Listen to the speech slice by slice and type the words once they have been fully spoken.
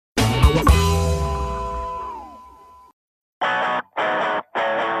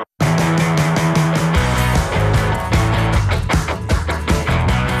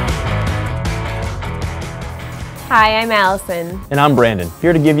Hi, I'm Allison. And I'm Brandon,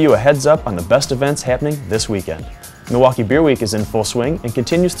 here to give you a heads up on the best events happening this weekend. Milwaukee Beer Week is in full swing and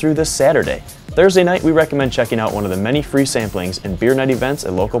continues through this Saturday. Thursday night, we recommend checking out one of the many free samplings and beer night events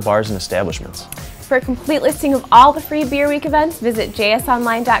at local bars and establishments. For a complete listing of all the free Beer Week events, visit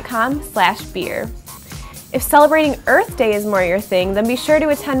jsonline.com/beer. If celebrating Earth Day is more your thing, then be sure to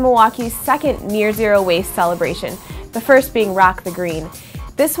attend Milwaukee's second Near Zero Waste celebration, the first being Rock the Green.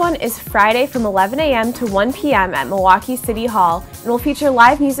 This one is Friday from 11 a.m. to 1 p.m. at Milwaukee City Hall and will feature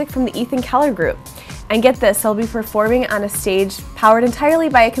live music from the Ethan Keller Group. And get this, they'll be performing on a stage powered entirely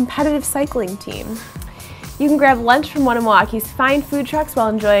by a competitive cycling team. You can grab lunch from one of Milwaukee's fine food trucks while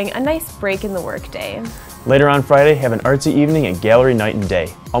enjoying a nice break in the workday. Later on Friday, have an artsy evening and gallery night and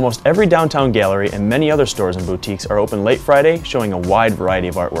day. Almost every downtown gallery and many other stores and boutiques are open late Friday, showing a wide variety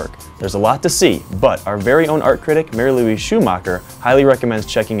of artwork. There's a lot to see, but our very own art critic, Mary Louise Schumacher, highly recommends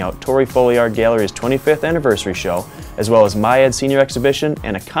checking out Tori Folliard Gallery's 25th anniversary show, as well as MAM Senior Exhibition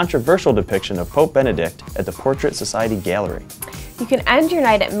and a controversial depiction of Pope Benedict at the Portrait Society Gallery. You can end your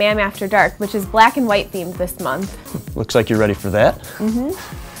night at MAM After Dark, which is black and white themed this month. Looks like you're ready for that.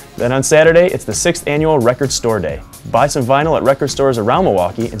 Then on Saturday, it's the 6th annual Record Store Day. Buy some vinyl at record stores around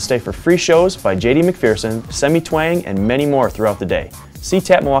Milwaukee and stay for free shows by J.D. McPherson, Semi Twang, and many more throughout the day. See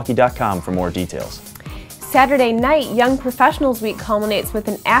tapmilwaukee.com for more details. Saturday night, Young Professionals Week culminates with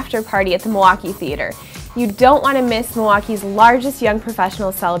an after party at the Milwaukee Theater. You don't want to miss Milwaukee's largest young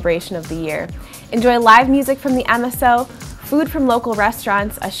professionals celebration of the year. Enjoy live music from the MSO, food from local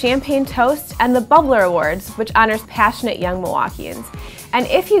restaurants, a champagne toast, and the Bubbler Awards, which honors passionate young Milwaukeeans. And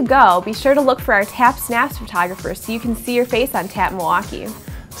if you go, be sure to look for our Tap Snaps photographer so you can see your face on Tap Milwaukee.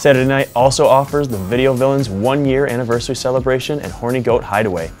 Saturday night also offers the Video Villains 1-year anniversary celebration and Horny Goat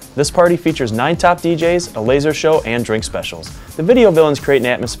Hideaway. This party features 9 top DJs, a laser show, and drink specials. The Video Villains create an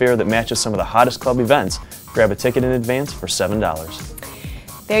atmosphere that matches some of the hottest club events. Grab a ticket in advance for $7.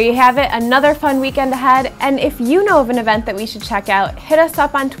 There you have it, another fun weekend ahead. And if you know of an event that we should check out, hit us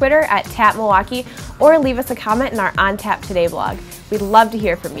up on Twitter at @TapMilwaukee or leave us a comment in our On Tap Today blog. We'd love to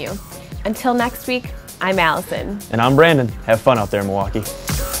hear from you. Until next week, I'm Allison. And I'm Brandon. Have fun out there, Milwaukee.